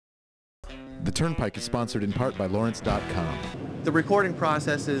The Turnpike is sponsored in part by Lawrence.com. The recording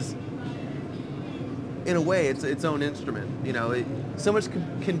process is, in a way, it's its own instrument. You know, so much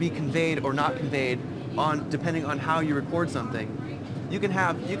can be conveyed or not conveyed depending on how you record something. You can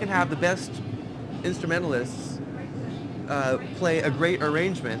have the best instrumentalists play a great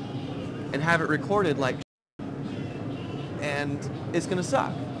arrangement and have it recorded like, and it's gonna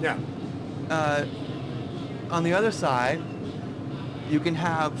suck. Yeah. On the other side, you can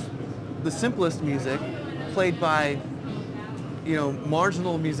have the simplest music played by, you know,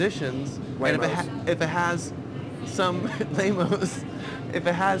 marginal musicians, and if it has some lamos, if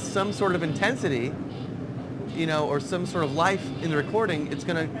it has some sort of intensity, you know, or some sort of life in the recording, it's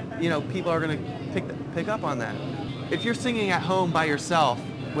gonna, you know, people are gonna pick up on that. If you're singing at home by yourself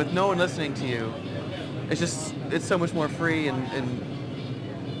with no one listening to you, it's so much more free, and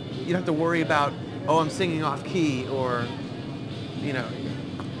you don't have to worry about, oh, I'm singing off key, or, you know,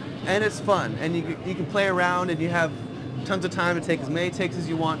 and it's fun, and you can play around, and you have tons of time to take as many takes as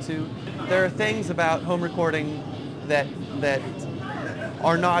you want to. There are things about home recording that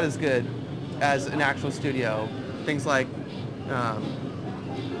are not as good as an actual studio. Things like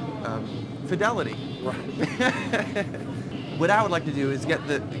fidelity. Right. What I would like to do is get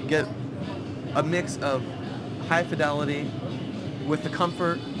a mix of high fidelity with the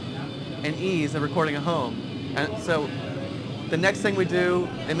comfort and ease of recording at home. And so the next thing we do,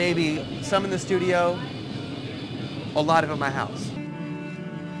 it may be some in the studio, a lot of it at my house.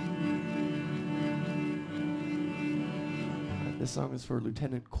 This song is for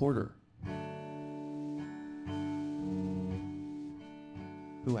Lieutenant Quarter,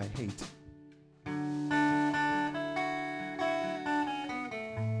 who I hate.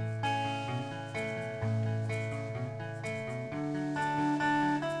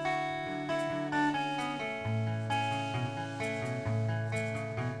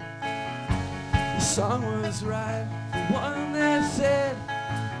 The song was right, the one that said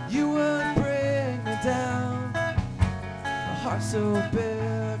you would bring me down. A heart so big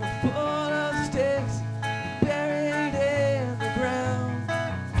and full of sticks, buried in the ground.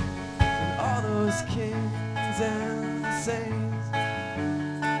 And all those kings and saints,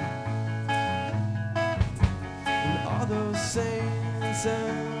 and all those saints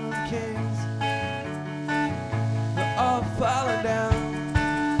and kings, they're all falling down.